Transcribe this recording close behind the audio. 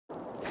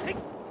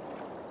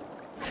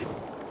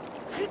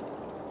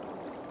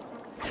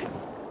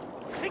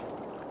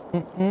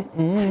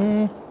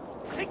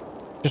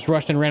Just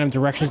rushed in random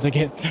directions to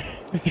get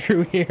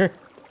through here.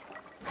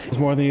 It's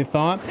more than you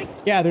thought.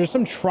 Yeah, there's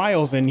some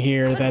trials in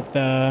here that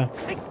the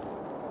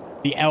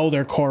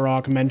Elder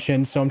Korok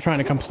mentioned, so I'm trying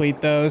to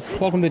complete those.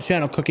 Welcome to the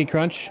channel, Cookie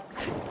Crunch.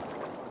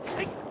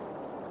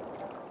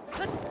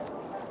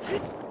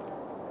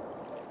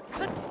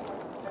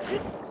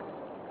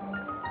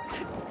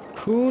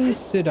 Kun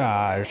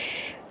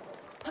Sidaj.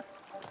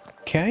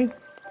 Okay.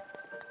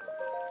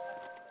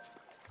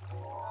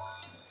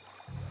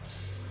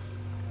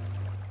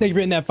 Thank you for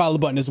hitting that follow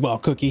button as well,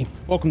 Cookie.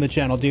 Welcome to the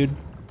channel, dude.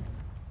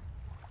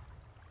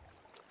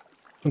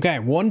 Okay,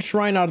 one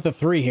shrine out of the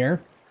 3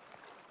 here.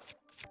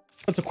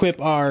 Let's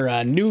equip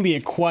our newly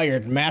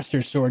acquired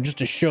Master Sword just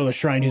to show the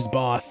shrine who's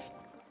boss.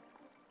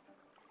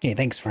 Hey,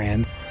 thanks,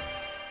 friends.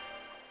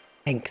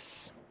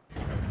 Thanks.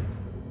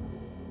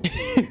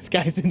 This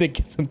guy's into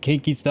some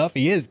kinky stuff.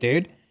 He is,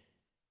 dude.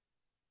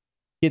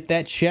 Get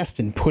that chest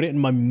and put it in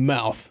my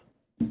mouth.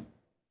 All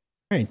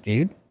right,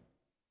 dude.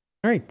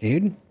 All right,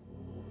 dude.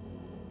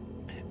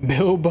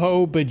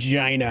 Bilbo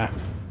Vagina.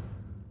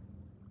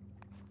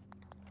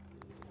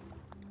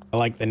 I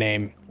like the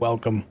name.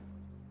 Welcome.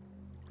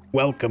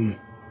 Welcome.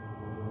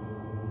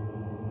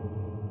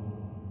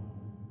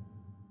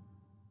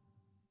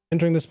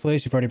 Entering this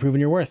place, you've already proven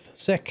your worth.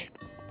 Sick.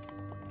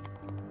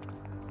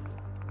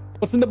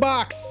 What's in the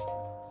box?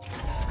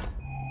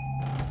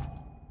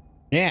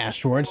 Yeah,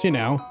 Schwartz, you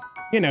know.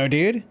 You know,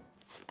 dude.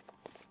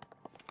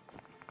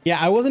 Yeah,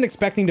 I wasn't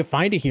expecting to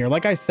find it here.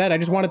 Like I said, I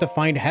just wanted to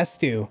find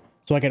Hestu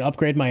so I could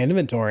upgrade my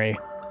inventory.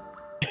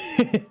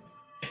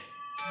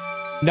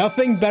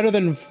 Nothing better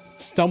than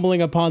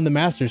stumbling upon the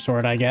Master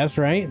Sword, I guess,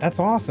 right? That's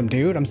awesome,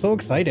 dude. I'm so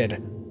excited.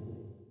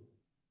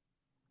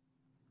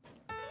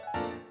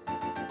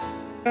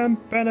 And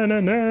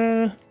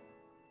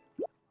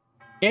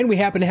we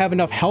happen to have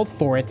enough health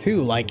for it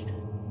too. Like,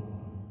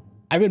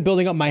 I've been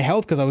building up my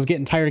health because I was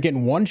getting tired of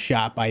getting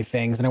one-shot by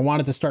things and I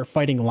wanted to start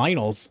fighting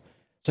Lionels.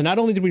 So not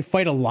only did we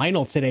fight a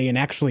Lionel today and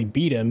actually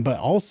beat him, but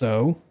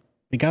also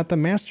we got the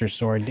Master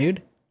Sword,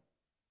 dude.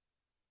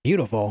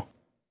 Beautiful.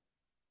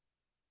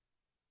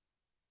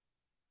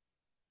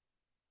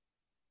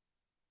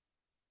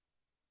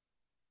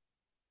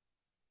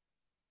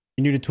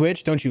 You new to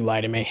Twitch? Don't you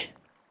lie to me.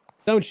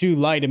 Don't you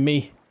lie to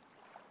me.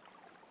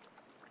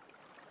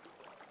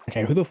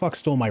 Okay, who the fuck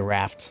stole my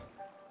raft?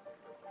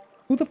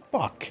 Who the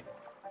fuck?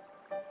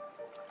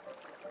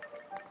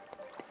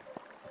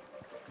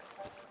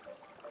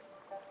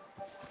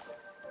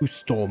 Who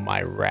stole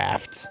my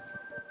raft?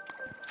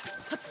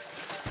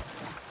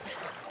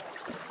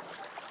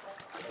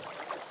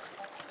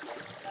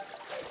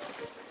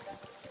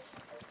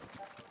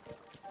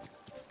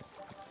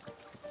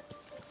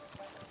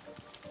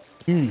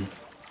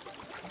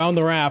 Found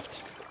the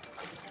raft.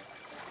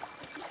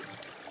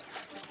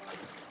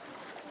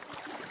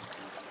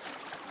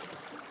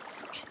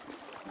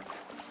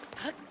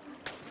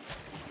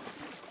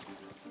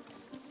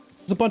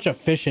 There's a bunch of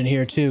fish in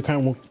here too.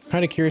 Kind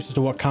of curious as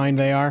to what kind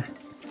they are.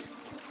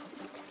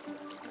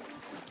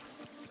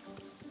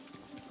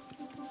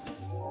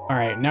 All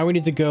right, now we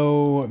need to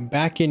go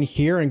back in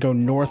here and go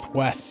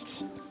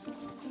northwest.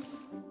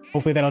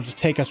 Hopefully that'll just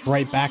take us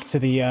right back to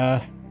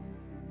the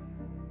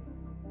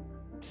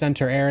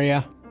center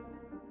area.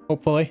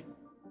 Hopefully.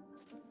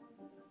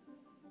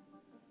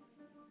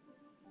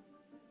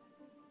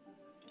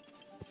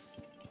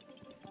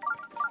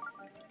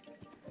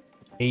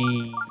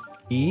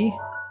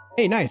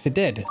 Hey, nice, it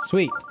did.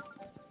 Sweet.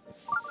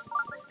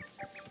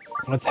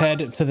 Let's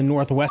head to the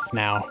northwest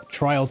now.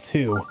 Trial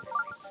 2.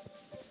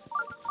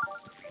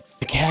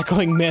 The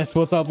cackling mist.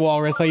 What's up,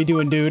 Walrus? How you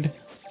doing, dude?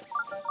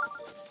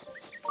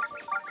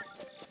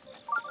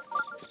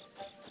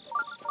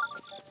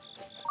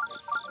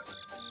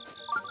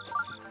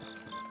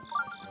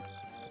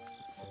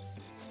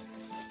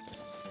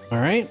 All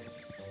right.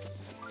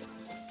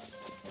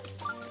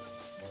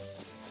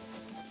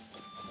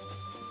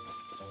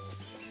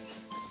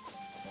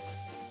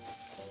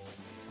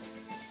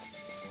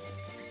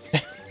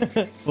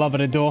 Love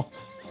it, Adul.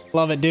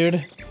 Love it,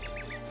 dude.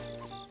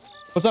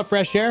 What's up,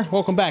 Fresh Air?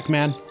 Welcome back,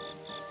 man.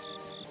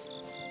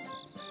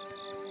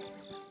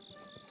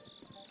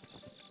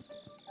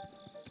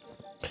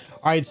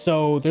 All right,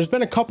 so there's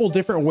been a couple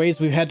different ways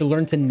we've had to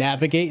learn to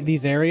navigate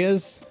these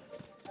areas.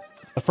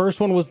 The first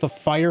one was the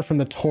fire from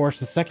the torch.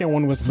 The second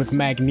one was with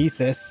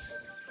magnesis.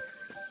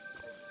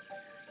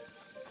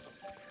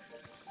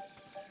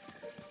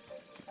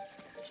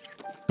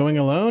 Going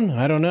alone?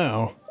 I don't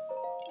know.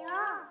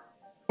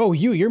 Oh,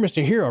 you're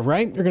Mr. Hero,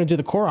 right? You're gonna do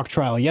the Korok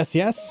trial. Yes,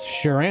 yes,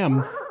 sure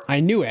am. I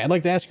knew it. I'd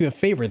like to ask you a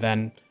favor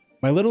then.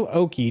 My little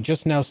Oki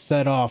just now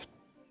set off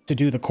to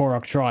do the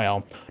Korok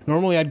trial.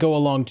 Normally I'd go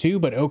along too,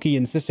 but Oki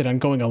insisted on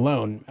going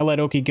alone. I let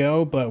Oki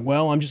go, but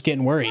well, I'm just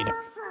getting worried.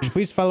 Could you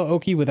please follow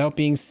Oki without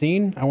being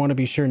seen? I want to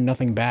be sure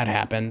nothing bad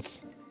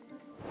happens.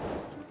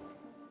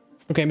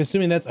 Okay, I'm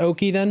assuming that's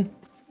Oki then?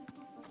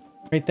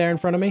 Right there in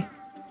front of me?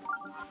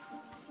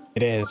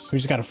 It is. We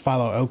just gotta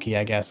follow Oki,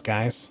 I guess,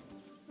 guys.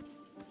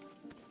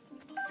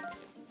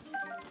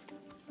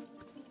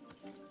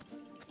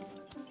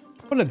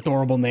 What an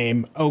adorable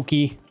name,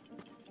 Oki.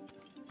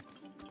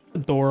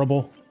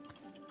 Adorable.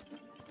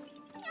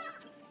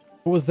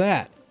 What was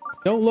that?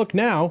 Don't look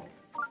now,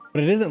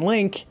 but it isn't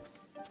Link.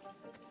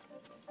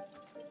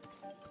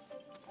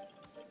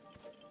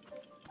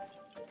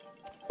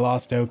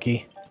 Lost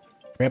Oki.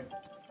 Rip.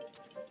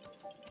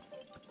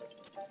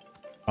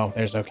 Oh,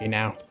 there's Oki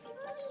now.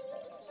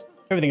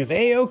 Everything is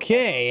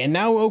A-okay, and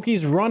now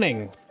Oki's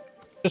running.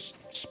 Just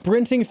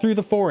sprinting through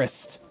the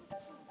forest.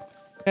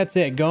 That's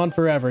it, gone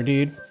forever,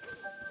 dude.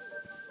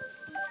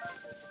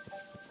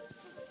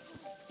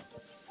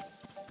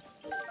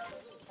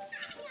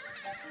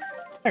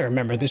 I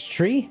remember this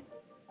tree.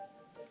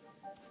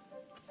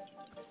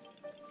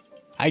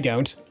 I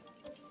don't.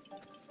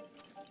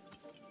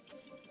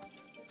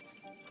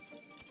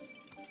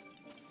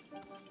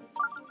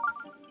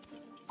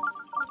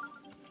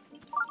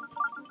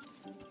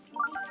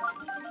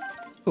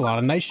 A lot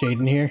of nightshade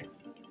in here.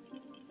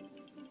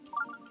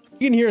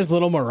 You can hear his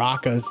little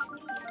maracas.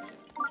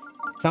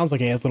 Sounds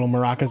like he has little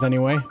maracas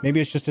anyway. Maybe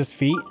it's just his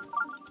feet.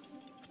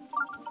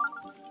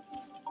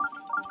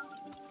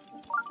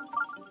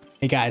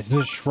 Hey guys,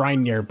 there's a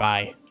shrine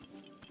nearby.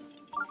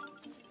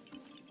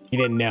 You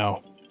didn't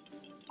know.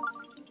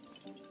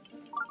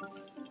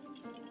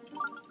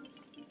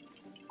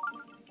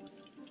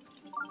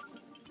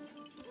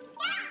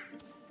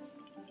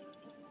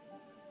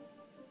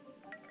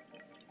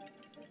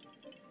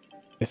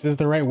 This is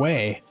the right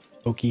way,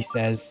 Oki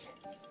says.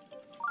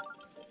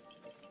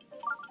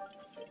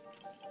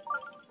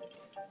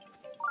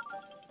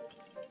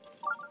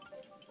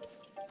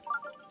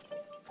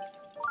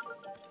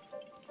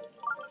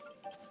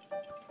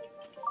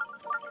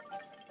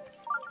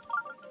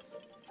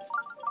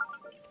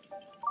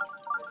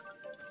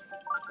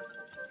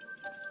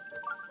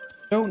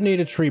 Don't need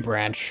a tree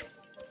branch.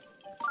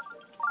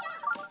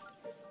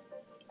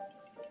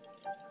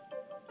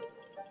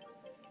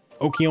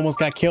 Oki almost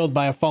got killed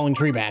by a falling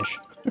tree branch.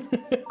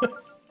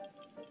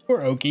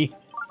 Poor Oki.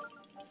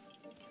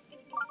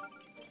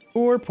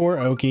 Poor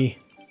Oki.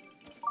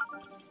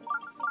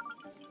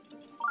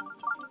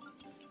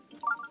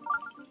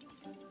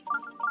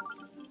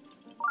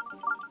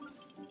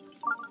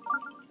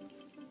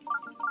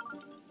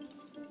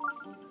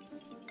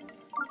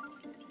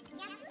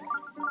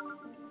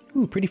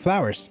 Ooh, pretty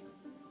flowers.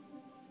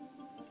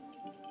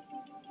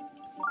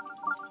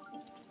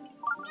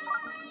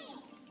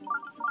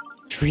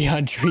 Tree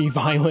on tree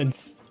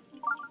violence.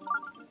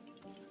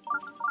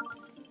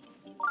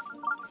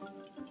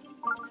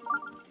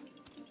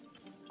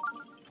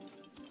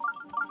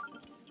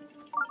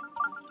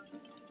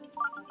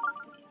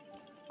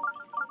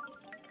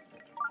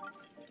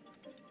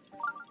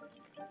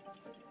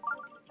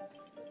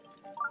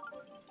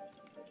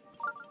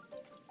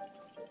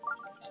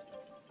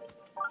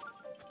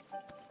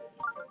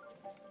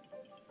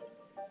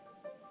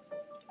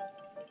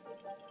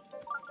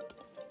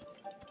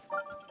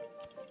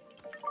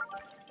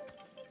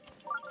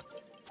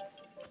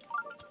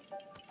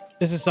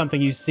 This is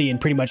something you see in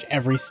pretty much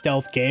every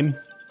stealth game.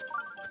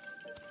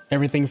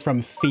 Everything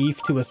from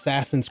Thief to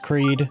Assassin's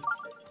Creed.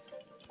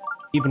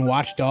 Even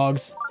Watch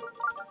Dogs.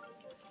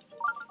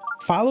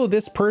 Follow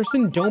this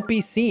person, don't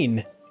be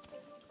seen.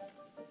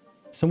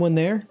 Someone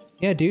there?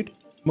 Yeah, dude.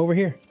 I'm over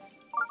here.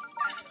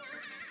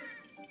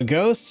 A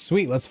ghost?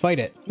 Sweet, let's fight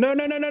it. No,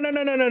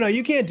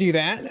 you can't do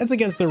that. That's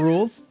against the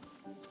rules.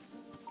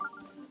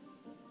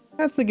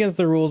 That's against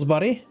the rules,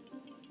 buddy.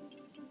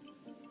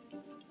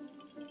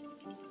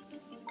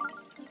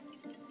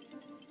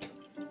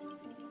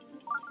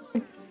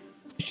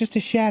 It's just a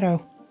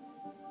shadow.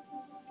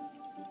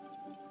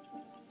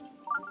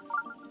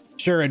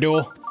 Sure, a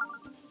duel.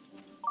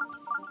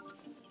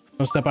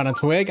 Don't step on a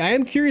twig. I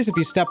am curious if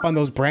you step on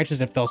those branches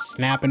if they'll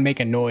snap and make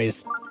a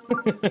noise.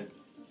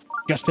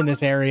 Just in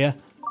this area.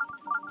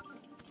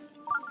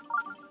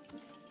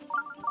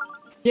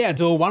 Yeah,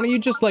 duel, why don't you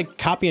just like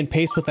copy and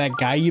paste what that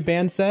guy you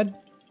banned said?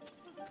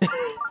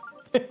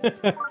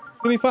 It'll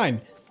be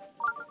fine.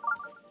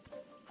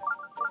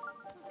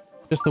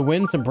 Just the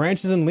wind, some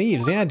branches and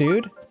leaves. Yeah,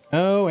 dude.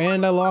 Oh,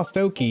 and I lost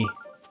Oki.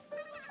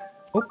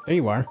 Oh, there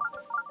you are.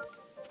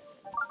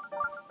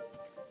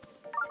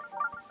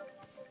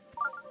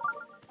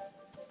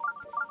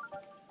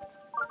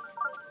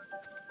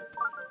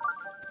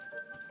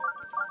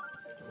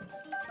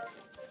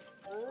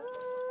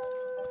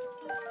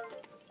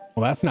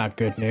 Well, that's not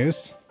good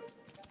news.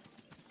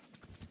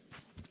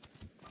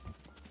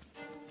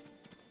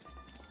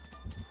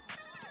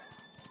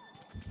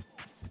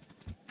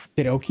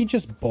 Did Oki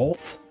just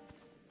bolt?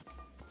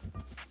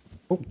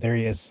 Oh, there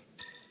he is.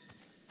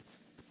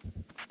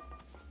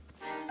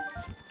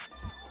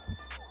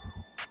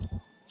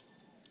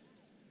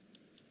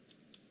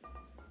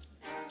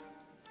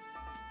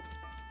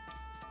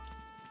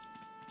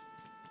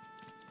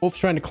 Wolf's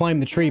trying to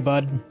climb the tree,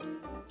 bud.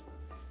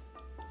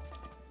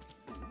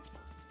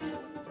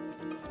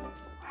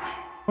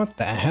 What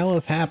the hell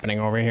is happening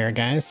over here,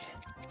 guys?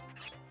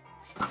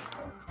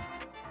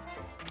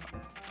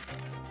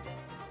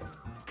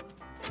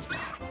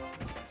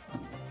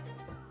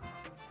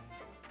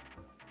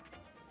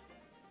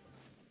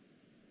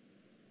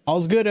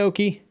 All's good,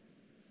 Oki.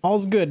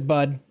 All's good,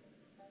 bud.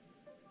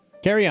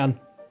 Carry on.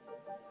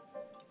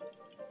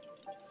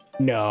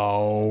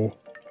 No.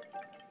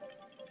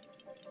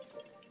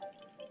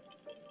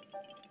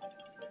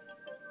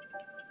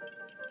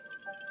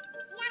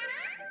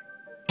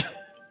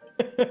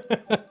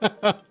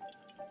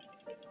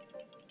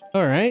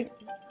 All right.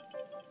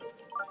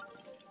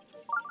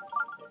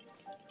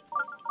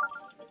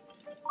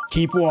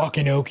 Keep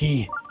walking,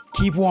 Oki.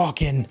 Keep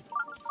walking.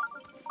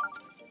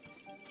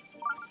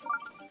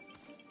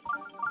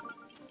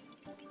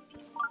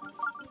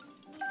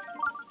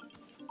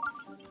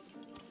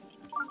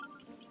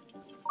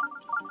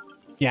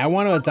 Yeah, I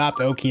want to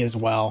adopt Oki as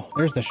well.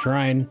 There's the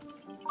shrine.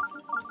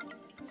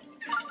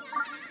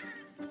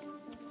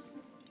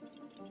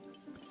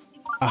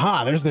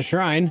 Aha, there's the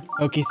shrine,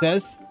 Oki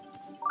says.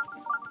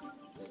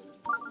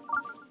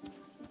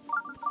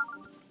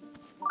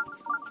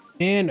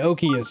 And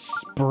Oki is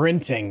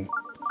sprinting.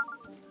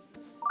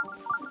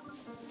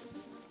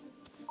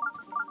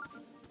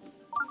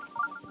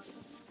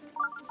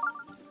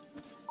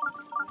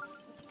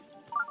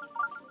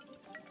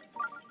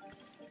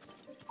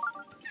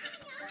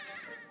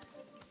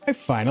 I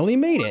finally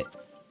made it.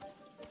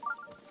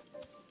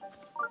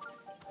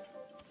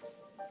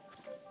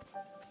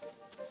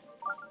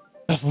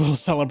 Just a little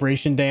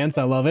celebration dance.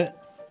 I love it.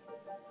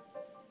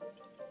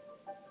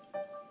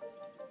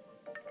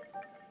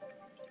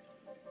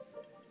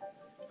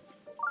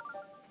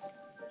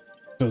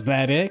 So is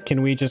that it?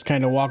 Can we just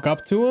kind of walk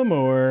up to him,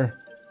 or?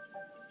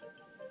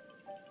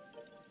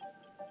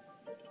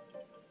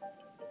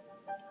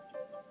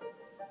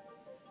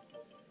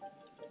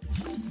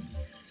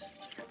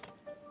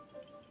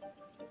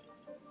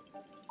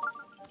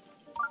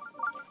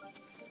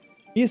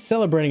 He is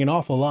celebrating an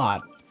awful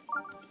lot.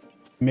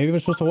 Maybe I'm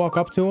supposed to walk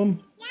up to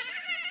him?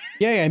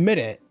 Yeah, I made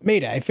it.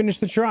 I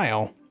finished the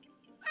trial.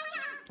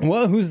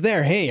 Well, who's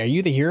there? Hey, are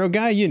you the hero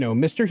guy? You know,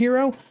 Mr.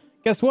 Hero?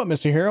 Guess what,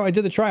 Mr. Hero? I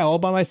did the trial all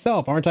by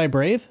myself. Aren't I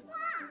brave?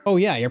 Oh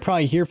yeah, you're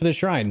probably here for the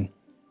shrine.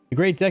 The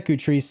great Deku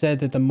Tree said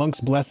that the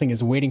monk's blessing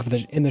is waiting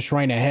in the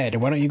shrine ahead.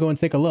 Why don't you go and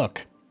take a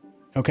look?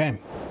 Okay.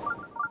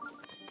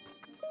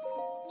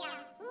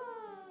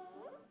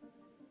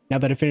 Now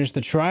that I finished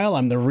the trial,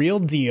 I'm the real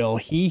deal.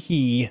 Hee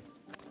hee.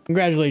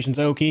 Congratulations,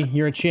 Oki.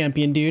 You're a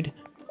champion, dude.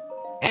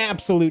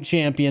 Absolute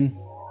champion.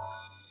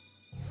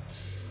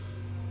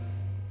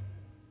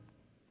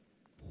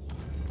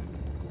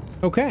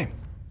 Okay.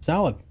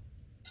 Solid.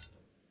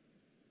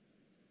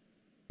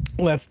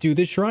 Let's do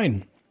this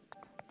shrine.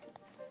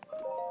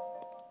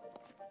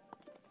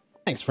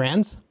 Thanks,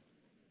 friends.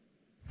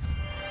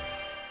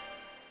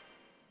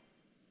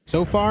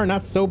 So far,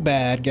 not so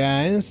bad,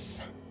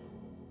 guys.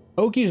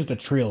 Oki's the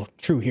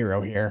true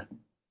hero here.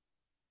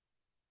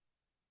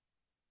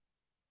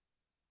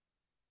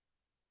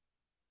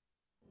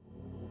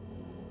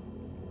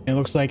 It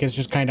looks like it's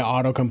just kind of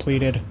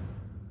auto-completed.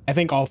 I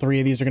think all three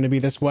of these are going to be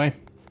this way.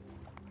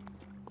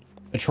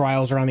 The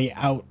trials are on the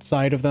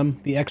outside of them,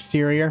 the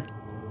exterior.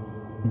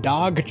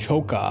 Dog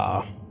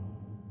Choka.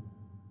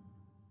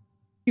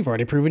 You've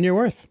already proven your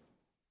worth.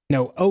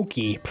 No,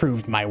 Oki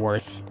proved my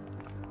worth.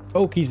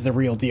 Oki's the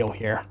real deal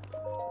here.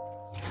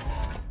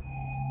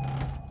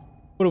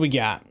 What do we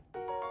got?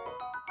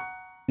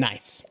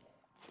 Nice.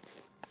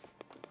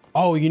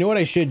 Oh, you know what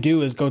I should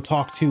do is go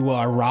talk to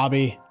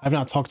Robbie. I've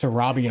not talked to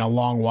Robbie in a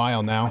long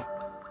while now.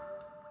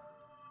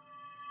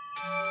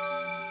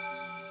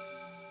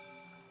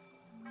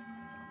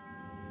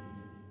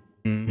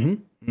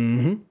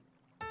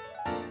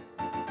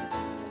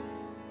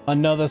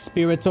 Another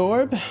spirit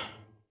orb.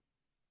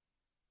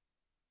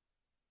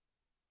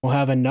 We'll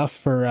have enough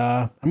for,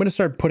 I'm going to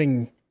start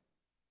putting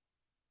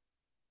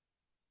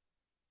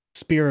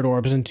spirit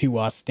orbs into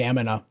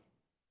stamina.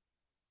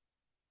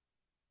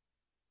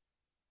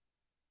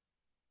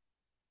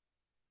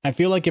 I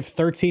feel like if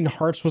 13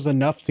 hearts was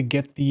enough to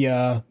get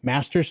the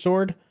Master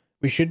Sword,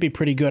 we should be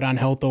pretty good on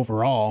health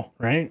overall,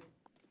 right?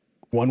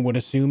 One would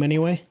assume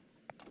anyway.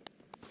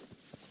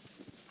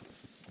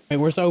 Wait,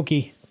 where's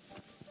Oki?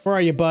 Where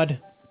are you, bud?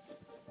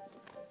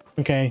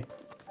 Okay.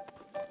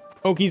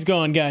 Oki's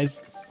gone,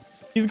 guys.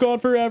 He's gone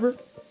forever.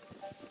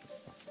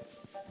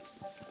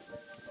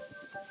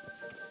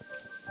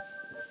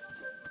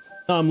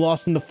 I'm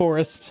lost in the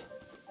forest.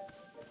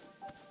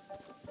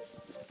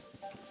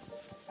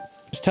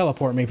 Just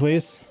teleport me,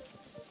 please.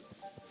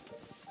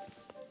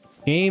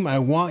 Game, I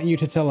want you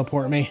to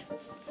teleport me.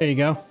 There you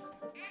go.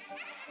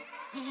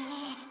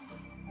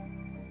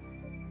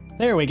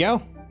 There we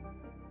go.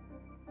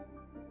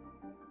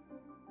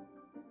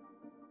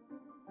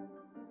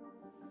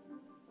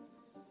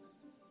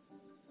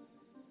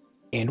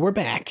 And we're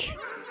back.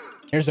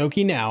 There's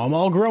Oki now. I'm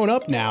all grown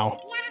up now.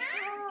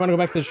 Want to go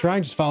back to the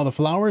shrine? Just follow the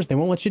flowers. They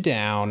won't let you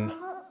down.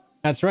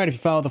 That's right. If you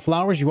follow the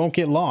flowers, you won't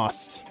get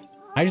lost.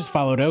 I just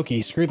followed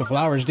Oki. Screw the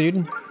flowers,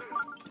 dude.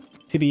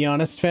 To be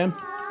honest, fam.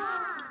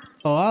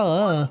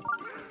 Oh,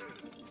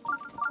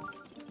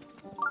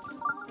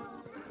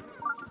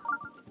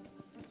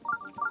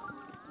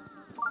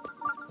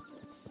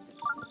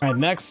 Alright,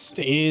 next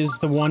is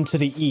the one to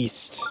the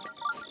east.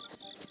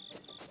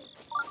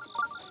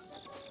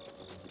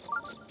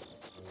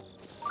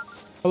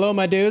 Hello,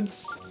 my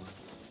dudes.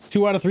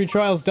 2 out of 3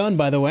 trials done,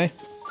 by the way.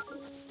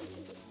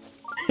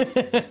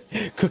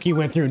 Cookie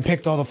went through and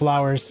picked all the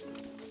flowers.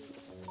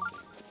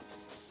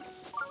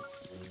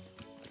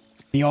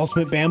 The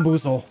ultimate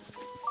bamboozle.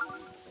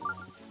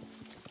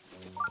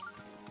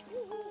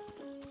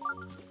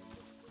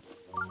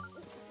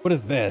 What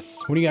is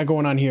this? What do you got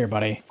going on here,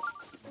 buddy?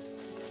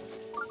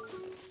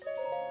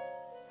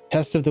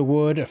 Test of the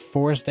wood,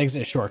 forest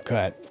exit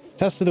shortcut.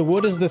 Test of the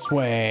wood is this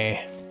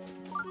way.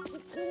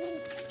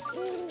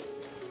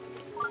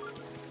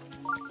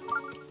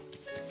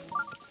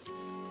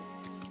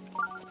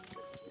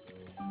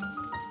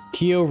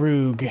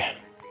 Kyorug.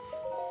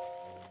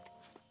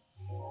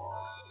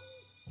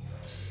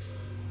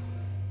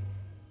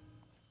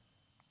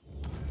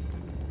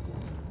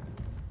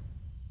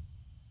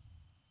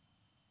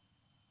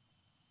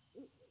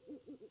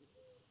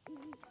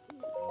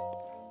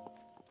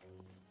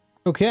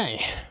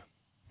 Okay.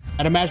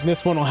 I'd imagine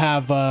this one will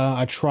have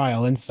a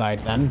trial inside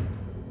then.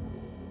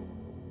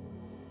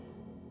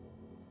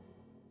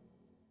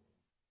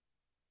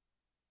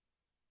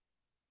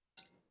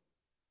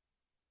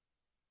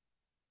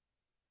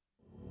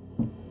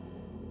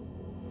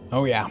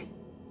 Oh yeah.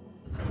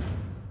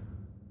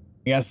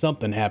 We got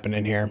something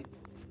happening here.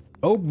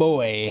 Oh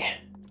boy.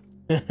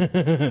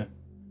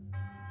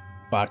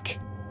 Fuck.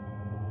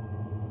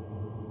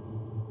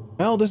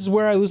 Well, this is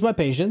where I lose my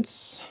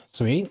patience.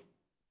 Sweet.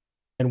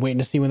 Been waiting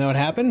to see when that would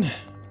happen.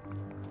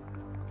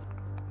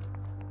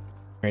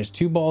 There's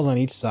 2 balls on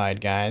each side,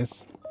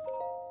 guys.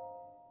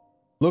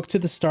 Look to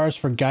the stars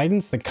for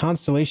guidance. The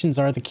constellations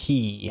are the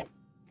key.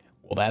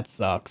 Well, that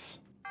sucks.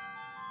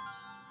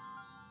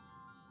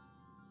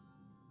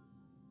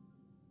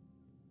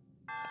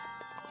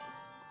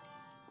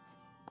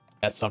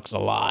 That sucks a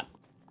lot.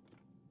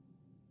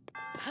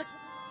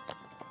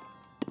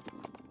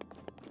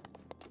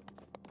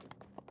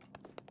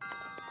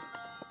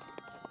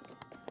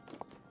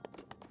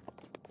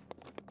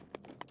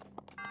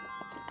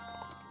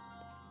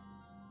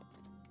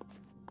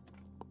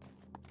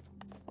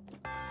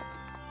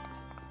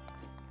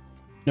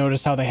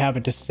 Notice how they have a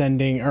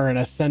descending or an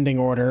ascending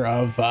order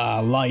of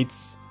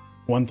lights,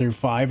 1 through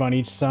 5 on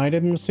each side,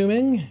 I'm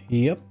assuming.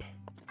 Yep.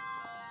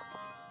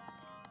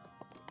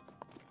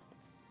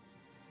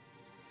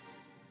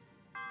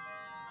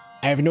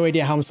 I have no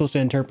idea how I'm supposed to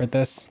interpret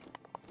this.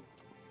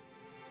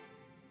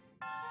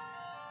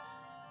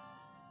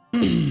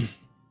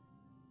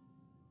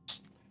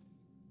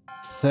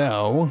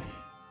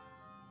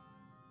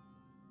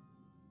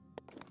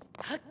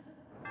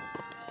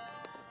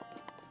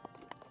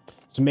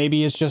 So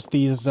maybe it's just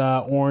these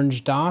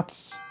orange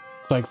dots.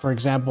 Like, for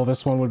example,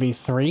 this one would be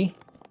 3.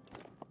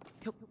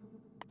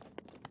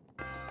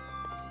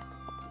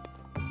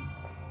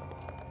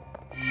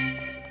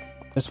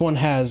 This one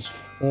has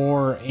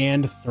 4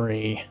 and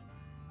 3.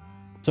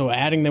 So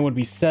adding them would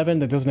be 7.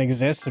 That doesn't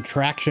exist.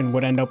 Subtraction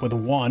would end up with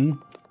 1.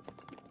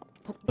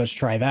 Let's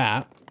try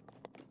that.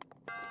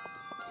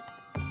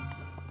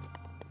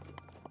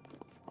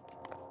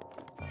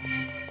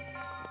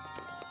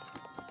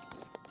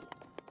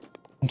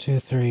 One, 2,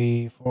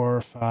 3,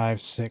 4,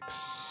 5,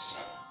 6.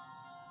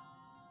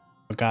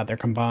 Oh god, they're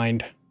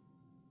combined.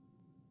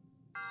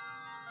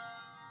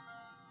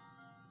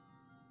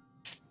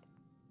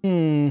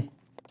 Hmm.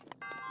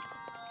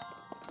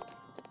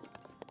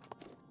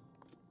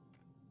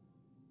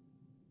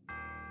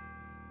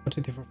 1,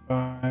 2, 3, 4,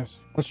 5.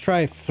 Let's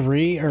try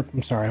 3, or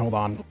I'm sorry, hold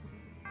on.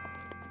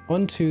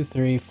 1, 2,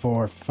 3,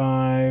 4,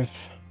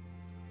 5.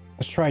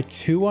 Let's try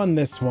 2 on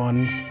this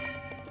one.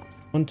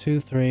 1, 2,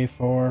 3,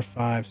 4,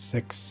 5,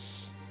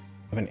 6,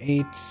 7,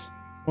 8.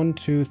 1,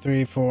 2,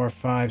 3, 4,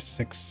 5,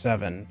 6,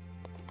 7.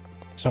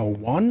 So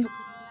 1?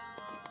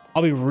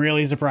 I'll be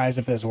really surprised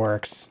if this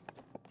works.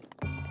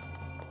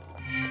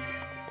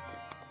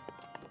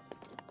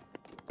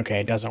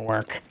 Okay, it doesn't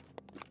work.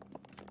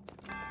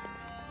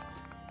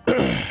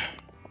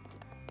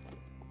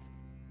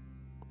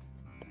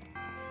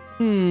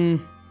 Hmm.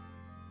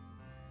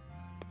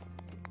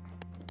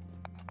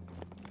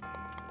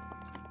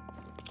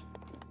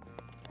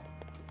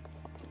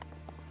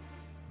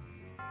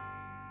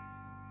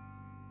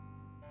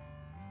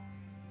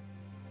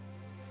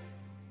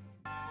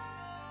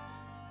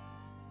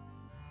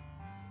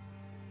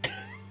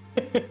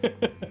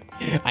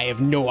 I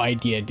have no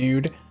idea,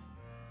 dude.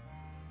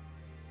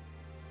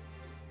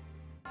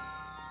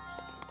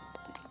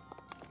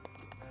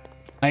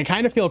 I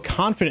kind of feel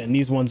confident in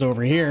these ones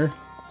over here.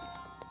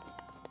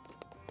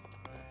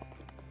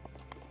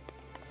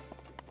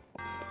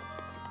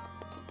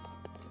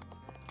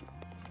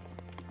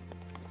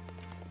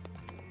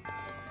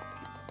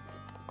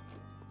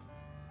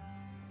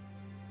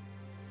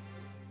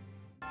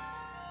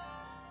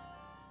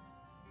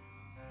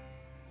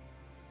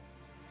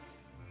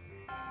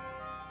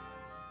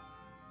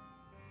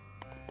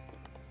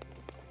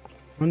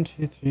 One,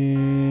 two,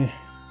 three.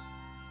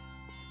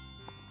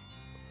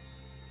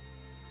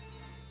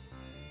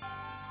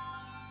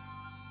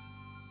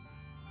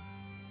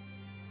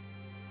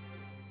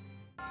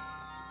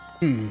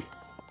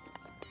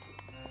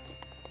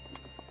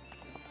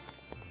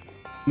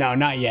 No,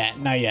 not yet.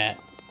 Not yet.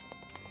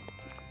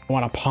 I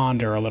want to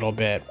ponder a little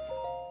bit.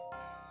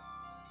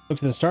 Look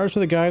to the stars for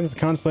the guidance. The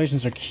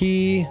constellations are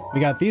key. We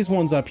got these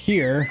ones up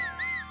here.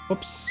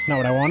 Whoops, not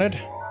what I wanted.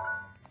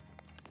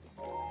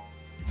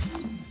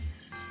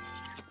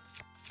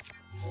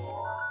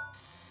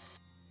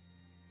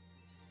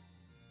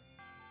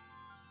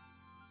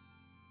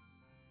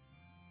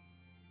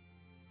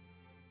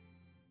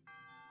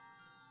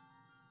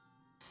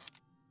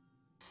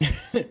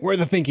 Where are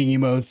the thinking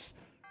emotes?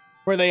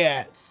 Where are they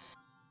at?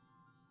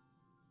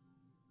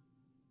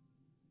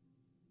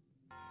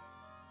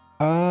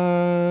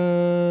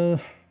 I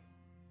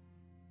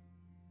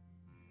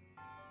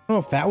don't know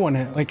if that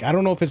one, like, I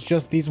don't know if it's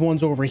just these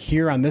ones over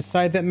here on this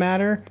side that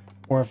matter,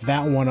 or if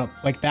that one up,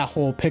 like that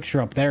whole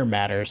picture up there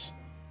matters.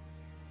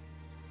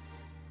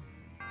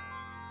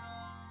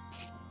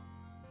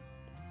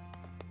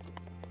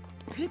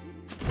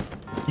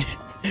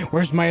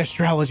 Where's my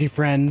astrology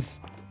friends?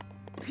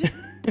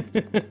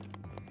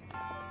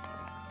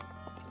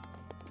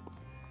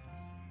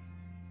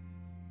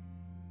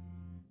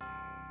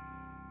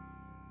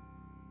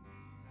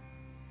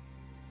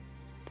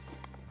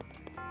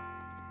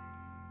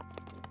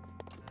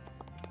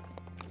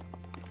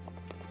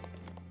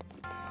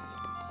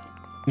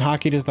 In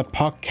hockey, does the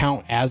puck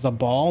count as a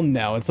ball?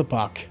 No, it's a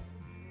puck.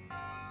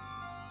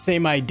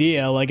 Same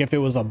idea, like if it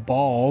was a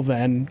ball,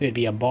 then it'd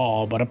be a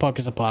ball, but a puck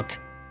is a puck.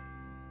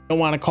 Don't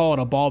want to call it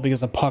a ball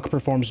because a puck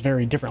performs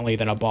very differently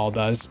than a ball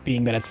does,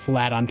 being that it's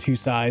flat on two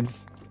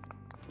sides.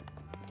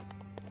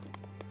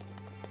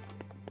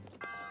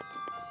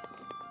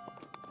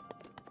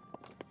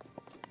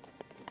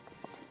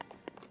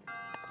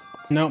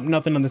 Nope,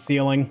 nothing on the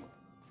ceiling.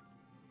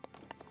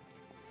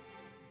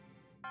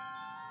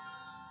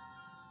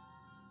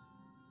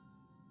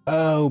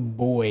 Oh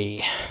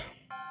boy.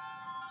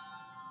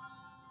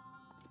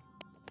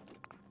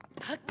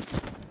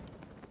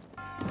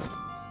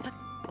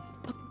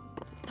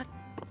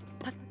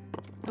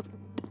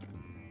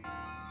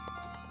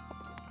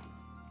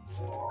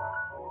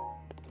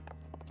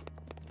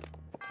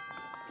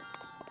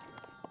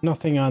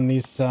 Nothing on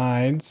these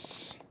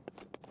sides.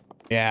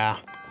 Yeah.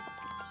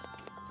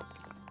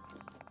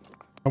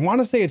 I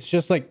want to say it's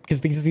just like,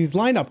 because these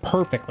line up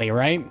perfectly,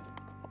 right?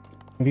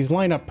 These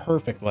line up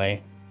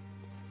perfectly.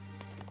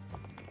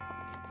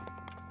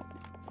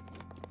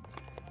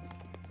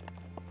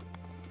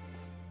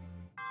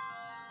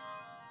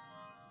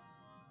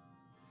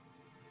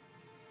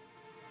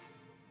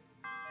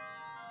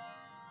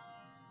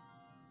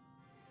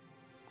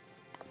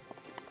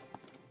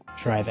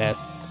 Try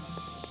this.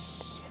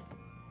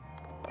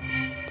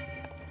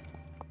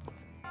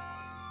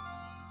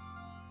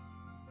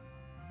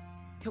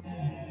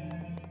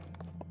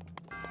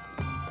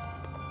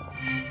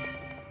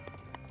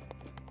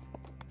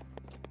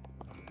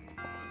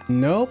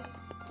 Nope.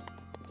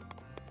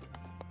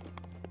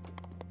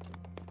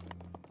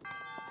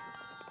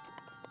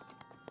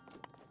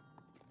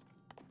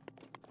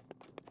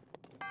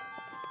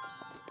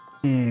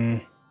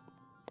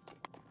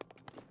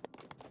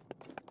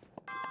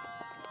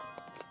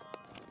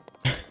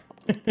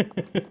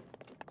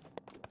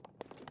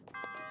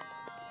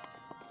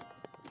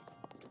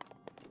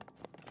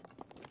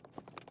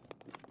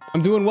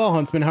 I'm doing well,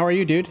 Huntsman. How are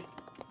you, dude?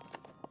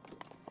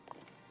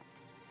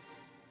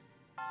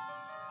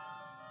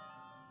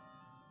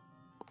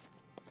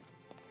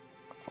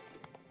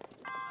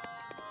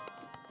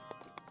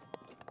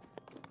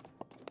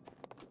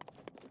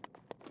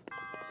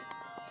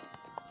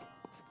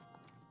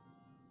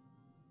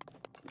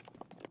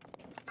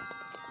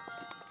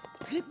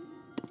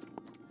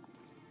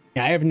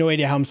 Yeah, I have no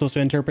idea how I'm supposed to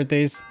interpret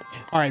these.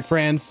 All right,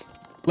 Franz,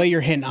 lay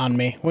your hint on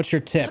me. What's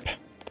your tip?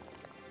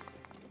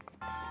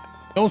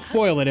 Don't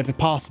spoil it if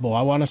possible.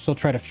 I want to still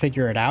try to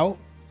figure it out,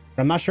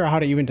 but I'm not sure how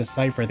to even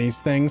decipher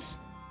these things.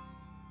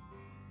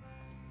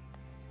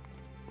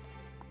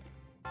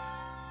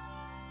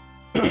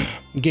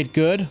 Get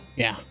good?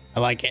 Yeah, I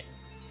like it.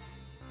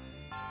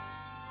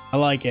 I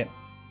like it.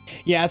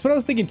 Yeah, that's what I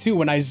was thinking too.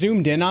 When I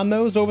zoomed in on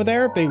those over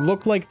there, they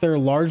look like they're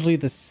largely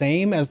the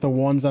same as the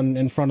ones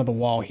in front of the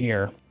wall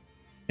here.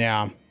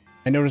 Yeah,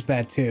 I noticed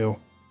that too.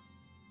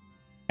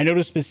 I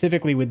noticed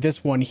specifically with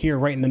this one here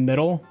right in the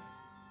middle,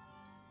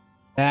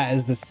 that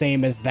is the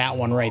same as that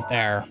one right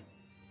there.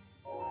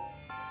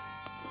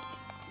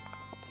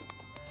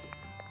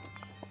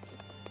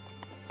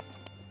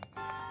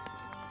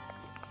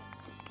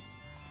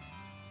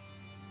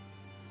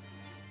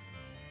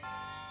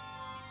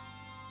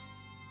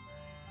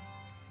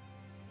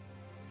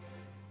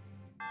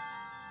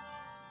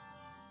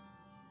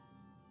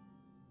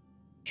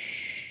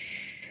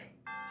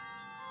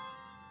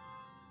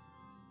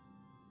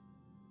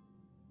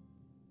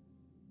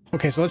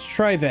 Okay, so let's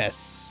try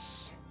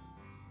this.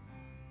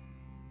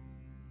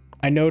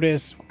 I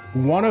notice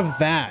one of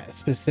that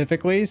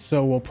specifically,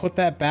 so we'll put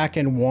that back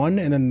in one,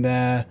 and then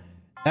that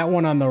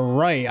one on the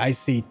right, I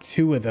see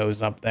two of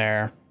those up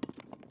there.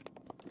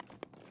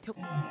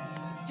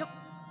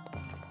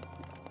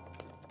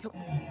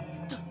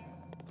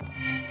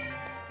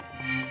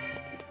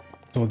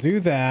 So we'll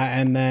do that.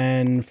 And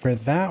then for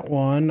that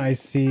one, I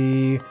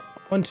see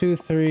 1, 2,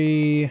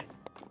 3,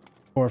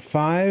 4,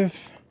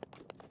 5.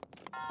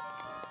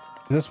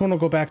 This one will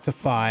go back to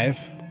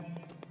 5.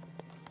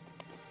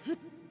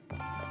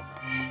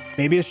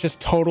 Maybe it's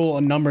just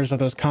total numbers of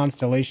those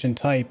constellation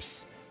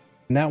types.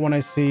 And that one I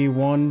see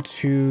 1,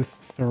 2,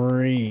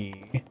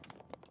 3.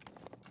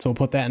 So we'll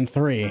put that in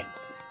 3.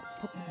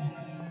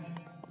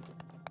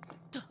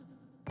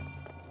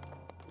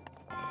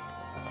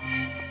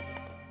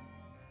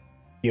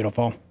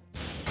 Beautiful.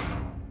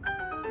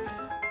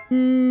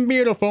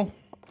 Beautiful.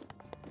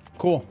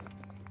 Cool.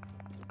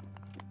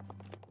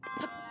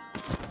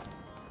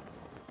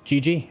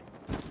 GG.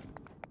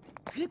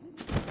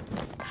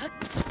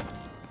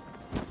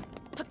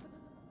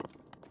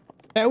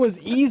 That was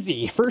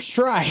easy. First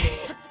try.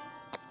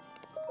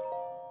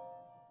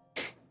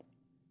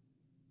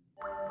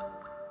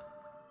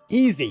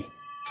 Easy.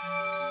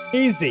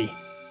 Easy.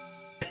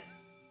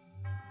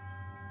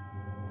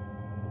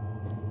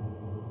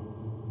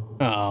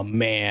 Oh,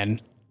 man.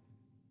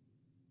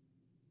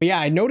 But yeah,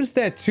 I noticed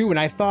that too, and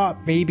I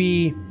thought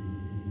maybe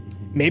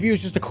it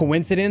was just a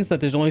coincidence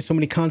that there's only so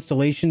many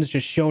constellations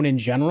just shown in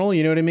general,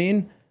 you know what I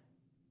mean?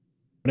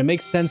 But it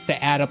makes sense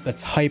to add up the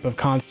type of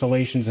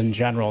constellations in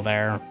general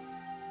there.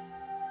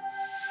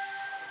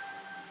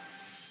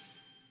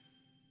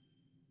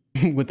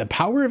 With the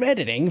power of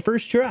editing,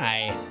 first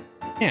try.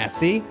 Yeah,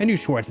 see? I knew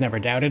Schwartz never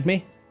doubted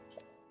me.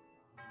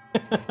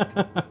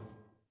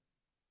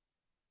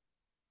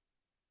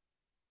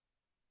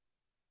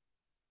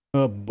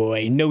 Oh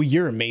boy, no,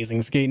 you're amazing,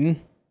 Skaten.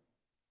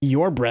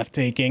 You're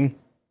breathtaking.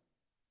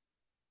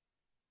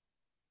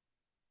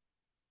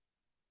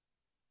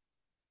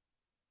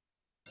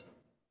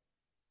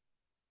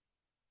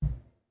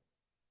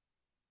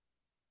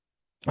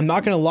 I'm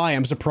not gonna lie,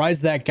 I'm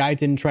surprised that guy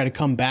didn't try to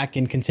come back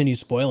and continue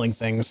spoiling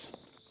things.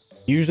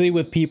 Usually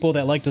with people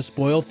that like to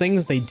spoil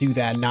things, they do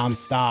that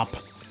non-stop.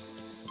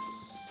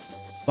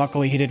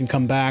 Luckily, he didn't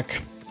come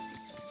back.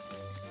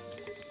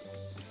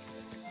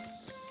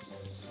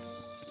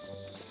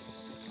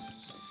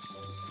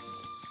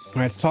 All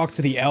right, let's talk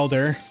to the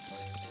elder.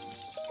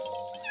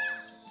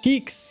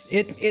 Peaks,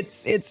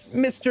 it's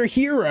Mr.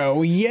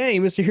 Hero. Yay,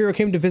 Mr. Hero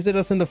came to visit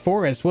us in the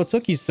forest. What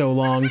took you so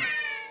long?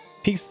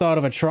 Peaks thought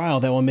of a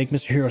trial that will make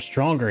Mr. Hero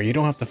stronger. You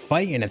don't have to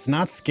fight and it's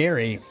not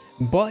scary,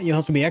 but you'll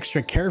have to be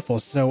extra careful.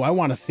 So I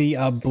want to see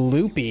a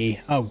bloopy.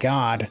 Oh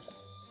God.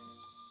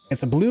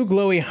 It's a blue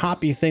glowy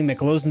hoppy thing that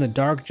glows in the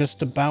dark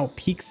just about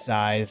Peaks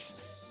size.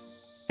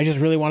 I just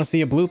really want to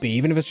see a bloopy,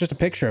 even if it's just a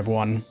picture of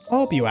one. I'll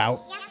help you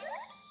out.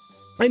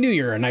 I knew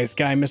you were a nice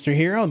guy, Mr.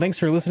 Hero. Thanks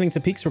for listening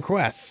to Peaks'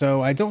 request.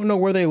 So I don't know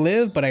where they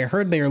live, but I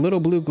heard they are little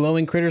blue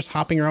glowing critters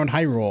hopping around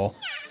Hyrule.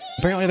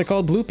 Apparently they're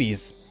called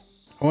bloopies.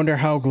 I wonder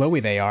how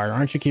glowy they are.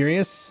 Aren't you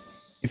curious?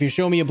 If you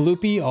show me a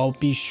bloopy, I'll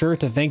be sure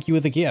to thank you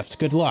with a gift.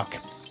 Good luck.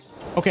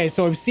 Okay,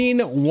 so I've seen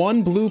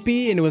one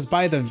bloopy, and it was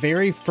by the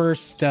very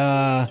first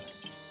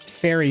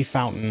fairy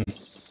fountain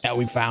that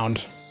we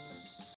found.